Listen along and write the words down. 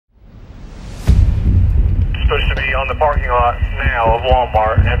supposed to be on the parking lot now of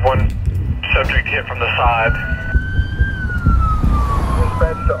Walmart, and one subject hit from the side.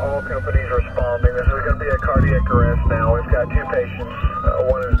 Dispatch to all companies responding. This is going to be a cardiac arrest now. We've got 2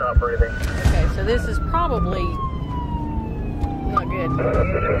 patients. One is not breathing. Okay, so this is probably not good.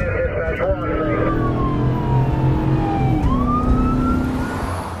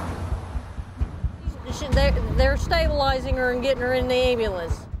 They're stabilizing her and getting her in the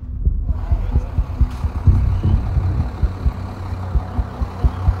ambulance.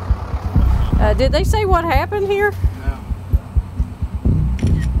 Did they say what happened here? No.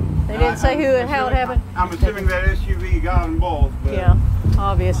 They didn't say how it happened? I'm assuming that SUV got them both. But yeah,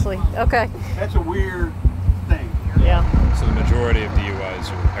 obviously. Okay. That's a weird thing. Yeah. So the majority of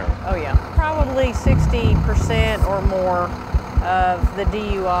DUIs are heroin? Oh yeah. Probably 60% or more of the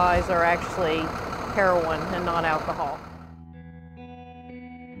DUIs are actually heroin and not alcohol.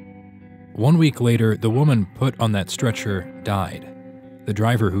 1 week later, the woman put on that stretcher died. The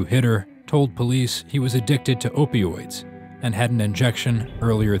driver who hit her told police he was addicted to opioids and had an injection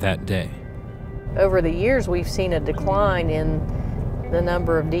earlier that day. Over the years, we've seen a decline in the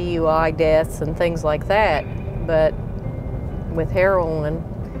number of DUI deaths and things like that, but with heroin,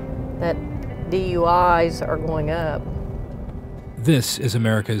 that DUIs are going up. This is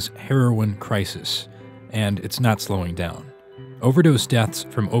America's heroin crisis, and it's not slowing down. Overdose deaths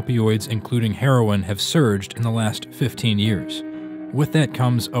from opioids, including heroin, have surged in the last 15 years. With that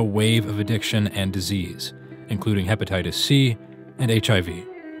comes a wave of addiction and disease, including hepatitis C and HIV.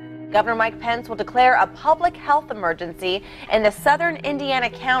 Governor Mike Pence will declare a public health emergency in the southern Indiana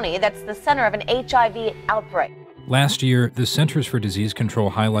county that's the center of an HIV outbreak. Last year, the Centers for Disease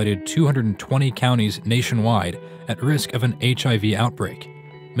Control highlighted 220 counties nationwide at risk of an HIV outbreak.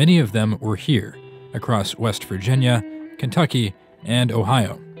 Many of them were here, across West Virginia, Kentucky, and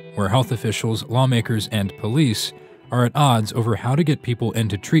Ohio, where health officials, lawmakers, and police are at odds over how to get people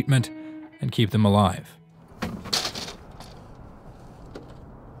into treatment and keep them alive.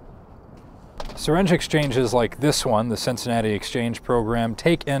 Syringe exchanges like this one, the Cincinnati Exchange Program,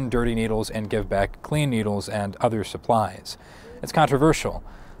 take in dirty needles and give back clean needles and other supplies. It's controversial,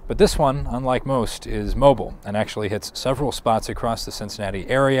 but this one, unlike most, is mobile and actually hits several spots across the Cincinnati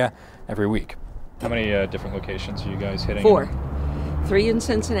area every week. How many different locations are you guys hitting? 4. 3 in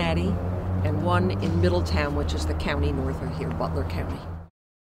Cincinnati and 1 in Middletown, which is the county north of here, Butler County.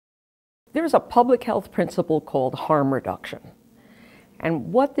 There's a public health principle called harm reduction.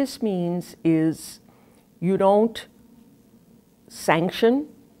 And what this means is you don't sanction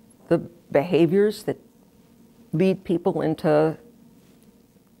the behaviors that lead people into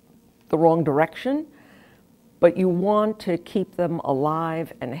the wrong direction, but you want to keep them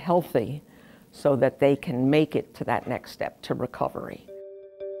alive and healthy so that they can make it to that next step, to recovery.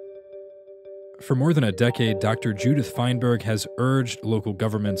 For more than a decade, Dr. Judith Feinberg has urged local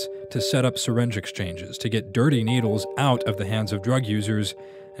governments to set up syringe exchanges to get dirty needles out of the hands of drug users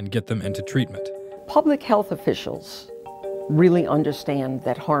and get them into treatment. Public health officials really understand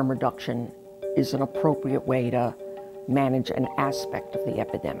that harm reduction is an appropriate way to manage an aspect of the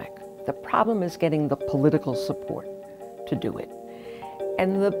epidemic. The problem is getting the political support to do it.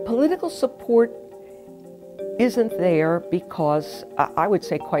 And the political support isn't there because, I would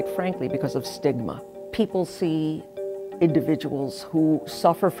say quite frankly, because of stigma. People see individuals who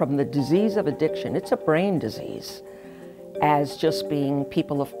suffer from the disease of addiction, it's a brain disease, as just being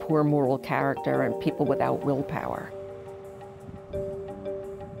people of poor moral character and people without willpower.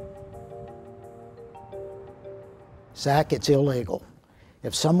 Zach, it's illegal.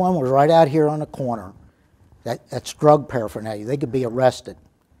 If someone was right out here on the corner, that's drug paraphernalia, they could be arrested.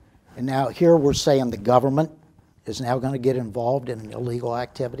 And now here we're saying the government is now going to get involved in an illegal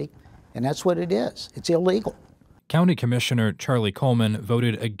activity, and that's what it is. It's illegal. County Commissioner Charlie Coleman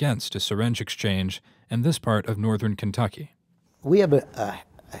voted against a syringe exchange in this part of northern Kentucky. We have a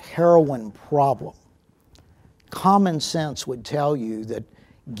heroin problem. Common sense would tell you that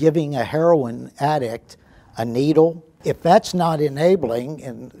giving a heroin addict a needle, if that's not enabling,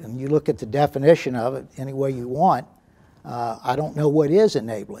 and you look at the definition of it any way you want, I don't know what is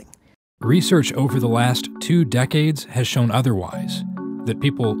enabling. Research over the last 2 decades has shown otherwise, that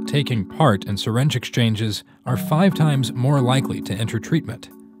people taking part in syringe exchanges are 5 times more likely to enter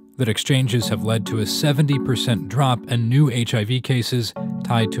treatment, that exchanges have led to a 70% drop in new HIV cases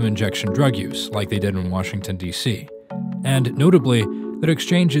tied to injection drug use, like they did in Washington, D.C., and notably, that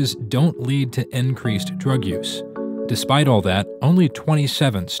exchanges don't lead to increased drug use. Despite all that, only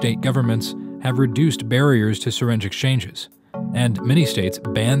 27 state governments have reduced barriers to syringe exchanges, and many states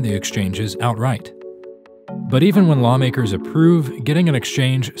ban the exchanges outright. But even when lawmakers approve, getting an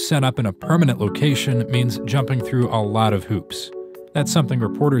exchange set up in a permanent location means jumping through a lot of hoops. That's something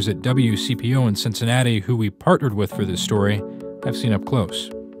reporters at WCPO in Cincinnati, who we partnered with for this story, have seen up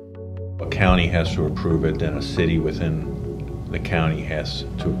close. A county has to approve it, then a city within the county has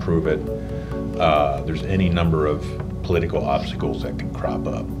to approve it. There's any number of political obstacles that can crop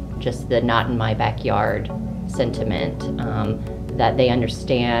up. Just the not in my backyard sentiment, that they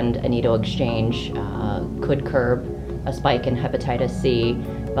understand a needle exchange could curb a spike in hepatitis C,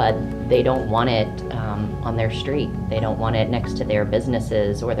 but they don't want it on their street. They don't want it next to their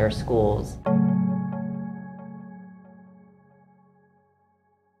businesses or their schools.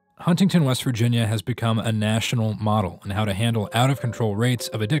 Huntington, West Virginia has become a national model in how to handle out-of-control rates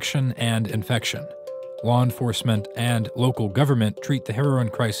of addiction and infection. Law enforcement and local government treat the heroin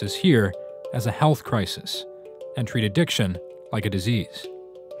crisis here as a health crisis and treat addiction like a disease.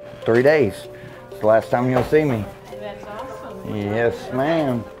 3 days. It's the last time you'll see me. That's awesome. Yes,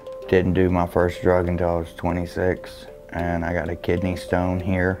 ma'am. Didn't do my first drug until I was 26, and I got a kidney stone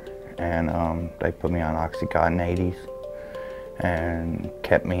here, and they put me on Oxycontin 80s and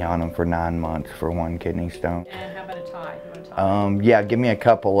kept me on them for 9 months for one kidney stone. And how about a tie? You want a tie? Yeah, give me a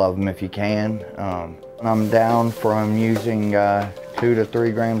couple of them if you can. I'm down from using 2 to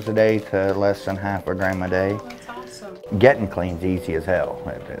 3 grams a day to less than half a gram a day. That's awesome. Getting clean's easy as hell.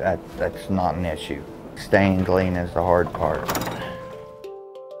 That's not an issue. Staying clean is the hard part.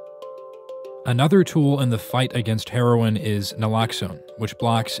 Another tool in the fight against heroin is naloxone, which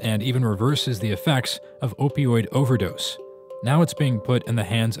blocks and even reverses the effects of opioid overdose. Now it's being put in the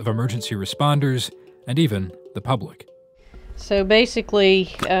hands of emergency responders and even the public. So basically,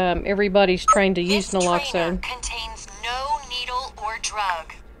 everybody's trained to use naloxone. This trainer contains no needle or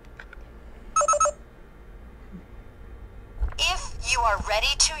drug. If you are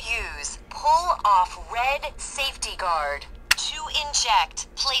ready to use, pull off red safety guard. To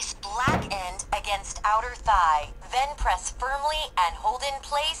inject, place black end against outer thigh, then press firmly and hold in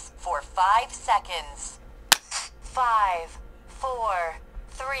place for 5 seconds. 5, 4,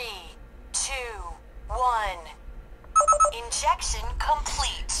 3, 2, 1. Injection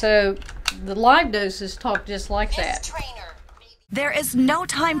complete. So the live doses talk just like that. There is no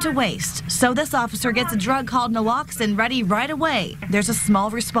time to waste, so this officer gets a drug called naloxone ready right away. There's a small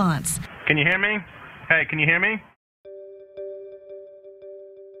response. Can you hear me? Hey, can you hear me?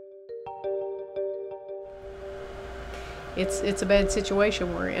 It's a bad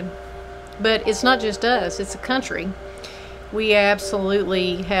situation we're in. But it's not just us, it's the country. We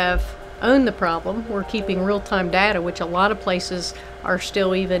absolutely have owned the problem. We're keeping real-time data, which a lot of places are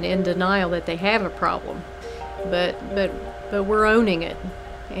still even in denial that they have a problem. But we're owning it,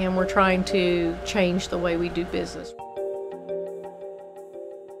 and we're trying to change the way we do business.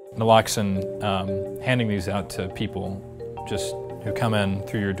 Naloxone, handing these out to people just who come in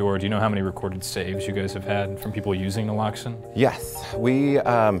through your door, do you know how many recorded saves you guys have had from people using naloxone? Yes, we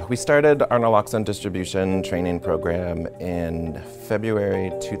started our naloxone distribution training program in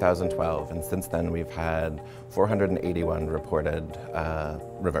February 2012, and since then we've had 481 reported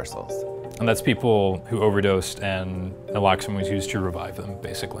reversals. And that's people who overdosed and naloxone was used to revive them,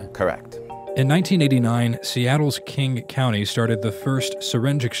 basically? Correct. In 1989, Seattle's King County started the first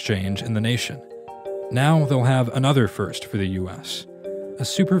syringe exchange in the nation. Now they'll have another first for the U.S., a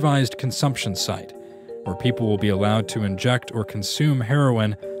supervised consumption site, where people will be allowed to inject or consume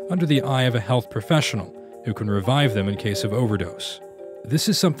heroin under the eye of a health professional who can revive them in case of overdose. This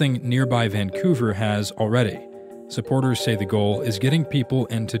is something nearby Vancouver has already. Supporters say the goal is getting people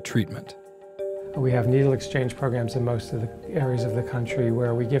into treatment. We have needle exchange programs in most of the areas of the country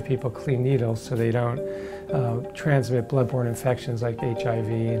where we give people clean needles so they don't transmit bloodborne infections like HIV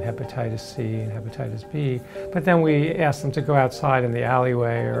and hepatitis C and hepatitis B. But then we ask them to go outside in the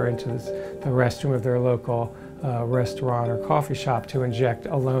alleyway or into the restroom of their local restaurant or coffee shop to inject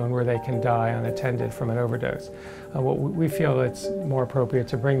alone where they can die unattended from an overdose. We feel it's more appropriate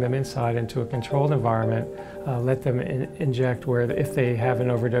to bring them inside into a controlled environment, let them inject where if they have an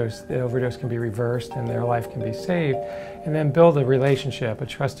overdose, the overdose can be reversed and their life can be saved, and then build a relationship, a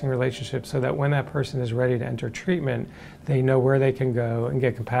trusting relationship, so that when that person is ready to enter treatment, they know where they can go and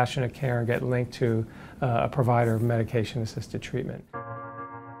get compassionate care and get linked to a provider of medication-assisted treatment.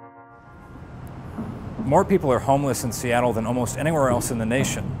 More people are homeless in Seattle than almost anywhere else in the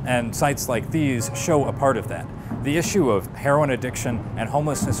nation, and sites like these show a part of that. The issue of heroin addiction and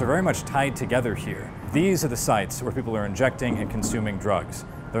homelessness are very much tied together here. These are the sites where people are injecting and consuming drugs.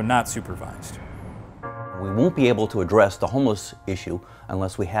 They're not supervised. We won't be able to address the homeless issue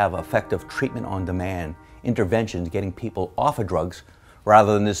unless we have effective treatment on demand, interventions getting people off of drugs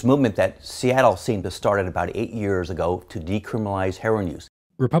rather than this movement that Seattle seemed to start at about 8 years ago to decriminalize heroin use.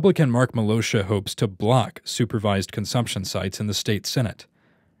 Republican Mark Miloscia hopes to block supervised consumption sites in the state Senate.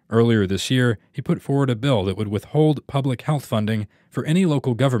 Earlier this year, he put forward a bill that would withhold public health funding for any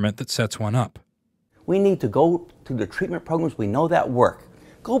local government that sets one up. We need to go to the treatment programs we know that work.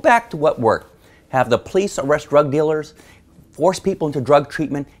 Go back to what worked. Have the police arrest drug dealers, force people into drug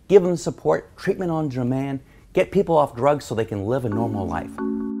treatment, give them support, treatment on demand, get people off drugs so they can live a normal life.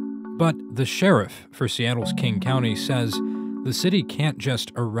 But the sheriff for Seattle's King County says the city can't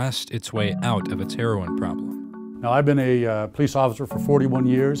just arrest its way out of its heroin problem. Now, I've been a police officer for 41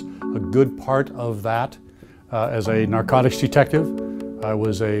 years, a good part of that as a narcotics detective. I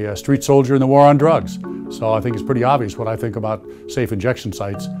was a street soldier in the war on drugs, so I think it's pretty obvious what I think about safe injection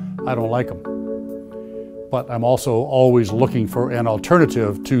sites. I don't like them. But I'm also always looking for an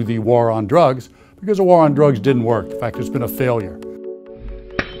alternative to the war on drugs, because the war on drugs didn't work. In fact, it's been a failure.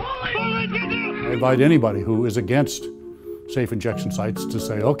 I invite anybody who is against safe injection sites to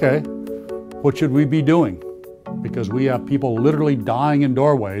say, okay, what should we be doing? Because we have people literally dying in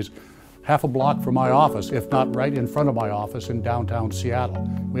doorways half a block from my office, if not right in front of my office in downtown Seattle.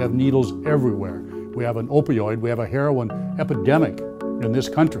 We have needles everywhere. We have an opioid, we have a heroin epidemic in this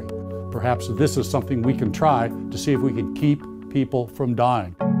country. Perhaps this is something we can try to see if we can keep people from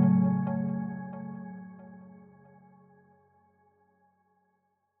dying.